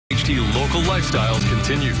Kentucky local lifestyles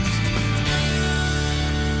continues.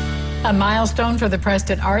 A milestone for the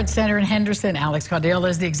Preston Arts Center in Henderson. Alex Caudill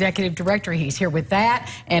is the executive director. He's here with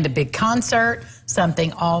that and a big concert,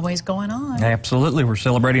 something always going on. Absolutely. We're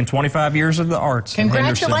celebrating 25 years of the arts in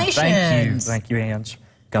Henderson. Congratulations. Thank you, Ange.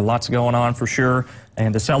 Got lots going on for sure.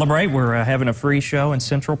 And to celebrate, we're having a free show in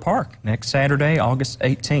Central Park next Saturday, August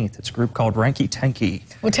 18th. It's a group called Ranky Tanky.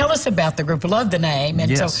 Well, tell us about the group. I love the name. And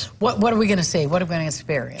yes. So what are we going to see? What are we going to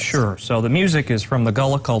experience? Sure. So the music is from the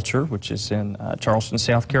Gullah culture, which is in Charleston,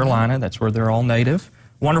 South Carolina. That's where they're all native.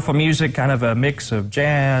 Wonderful music, kind of a mix of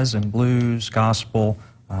jazz and blues, gospel,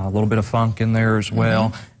 a little bit of funk in there as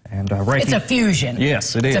well. And Ranky, it's a fusion.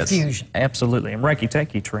 Yes, it is. It's a fusion. Absolutely. And Ranky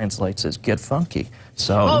Tanky translates as get funky.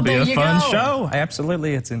 So it'll be a fun show.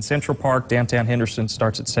 Absolutely. It's in Central Park, downtown Henderson.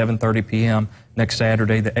 Starts at 7:30 p.m. next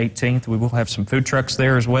Saturday, the 18th. We will have some food trucks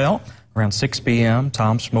there as well, around 6 p.m.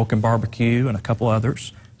 Tom's Smoking Barbecue and a couple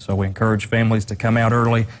others. So we encourage families to come out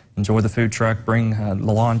early, enjoy the food truck, bring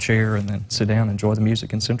the lawn chair, and then sit down and enjoy the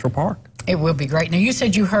music in Central Park. It will be great. Now, you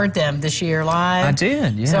said you heard them this year live. I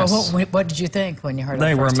did, yes. So what did you think when you heard them?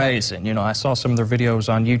 They were amazing. You know, I saw some of their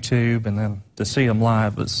videos on YouTube, and then to see them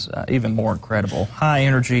live was even more incredible. High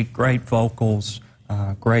energy, great vocals,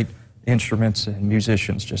 great instruments and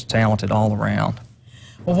musicians, just talented all around.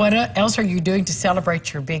 Well, what else are you doing to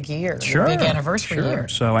celebrate your big year, your big anniversary year?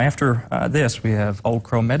 So after this, we have Old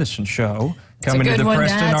Crow Medicine Show coming to the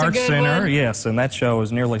Preston Arts Center. Yes, and that show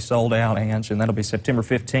is nearly sold out, Ange, and that'll be September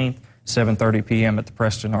 15th, 7:30 p.m. at the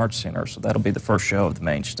Preston Arts Center. So that'll be the first show of the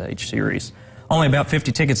main stage series. Only about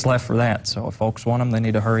 50 tickets left for that, so if folks want them, they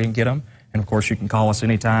need to hurry and get them. And, of course, you can call us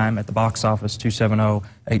anytime at the box office,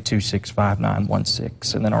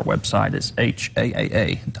 270-826-5916. And then our website is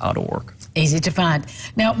haaa.org. Easy to find.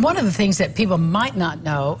 Now, one of the things that people might not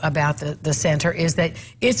know about the center is that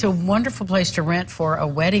it's a wonderful place to rent for a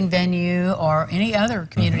wedding venue or any other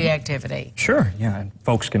community activity. Sure, yeah. And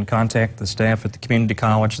folks can contact the staff at the community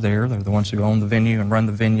college there. They're the ones who own the venue and run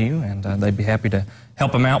the venue, and they'd be happy to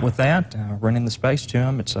help them out with that, renting the space to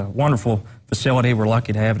them. It's a wonderful facility. We're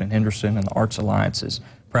lucky to have it in Henderson, and the Arts Alliance is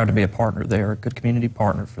proud to be a partner there, a good community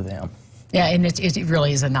partner for them. Yeah, and it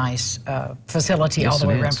really is a nice facility all the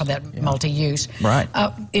way around for that multi-use. Right.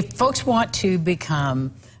 If folks want to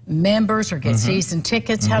become members or get season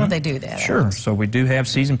tickets, how do they do that? Sure. So we do have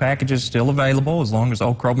season packages still available as long as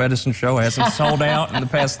Old Crow Medicine Show hasn't sold out in the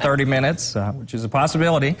past 30 minutes, which is a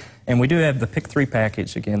possibility. And we do have the Pick 3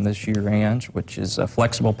 package again this year, Ange, which is a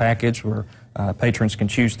flexible package where patrons can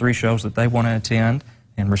choose 3 shows that they want to attend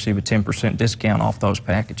and receive a 10% discount off those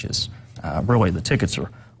packages. Really, the tickets are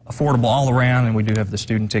affordable all around, and we do have the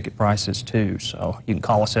student ticket prices too. So you can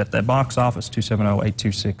call us at that box office,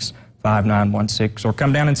 270-826-5916, or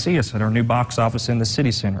come down and see us at our new box office in the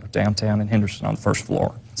City Center, downtown in Henderson on the first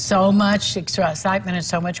floor. So much excitement and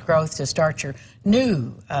so much growth to start your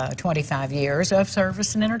new 25 years of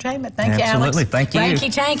service and entertainment. Thank you, Alex. Absolutely. Thank you.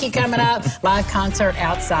 Ranky Tanky coming up, live concert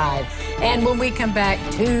outside. And when we come back,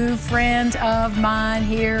 2 friends of mine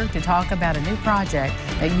here to talk about a new project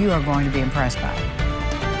that you are going to be impressed by.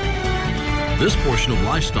 This portion of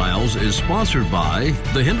Lifestyles is sponsored by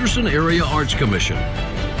the Henderson Area Arts Commission.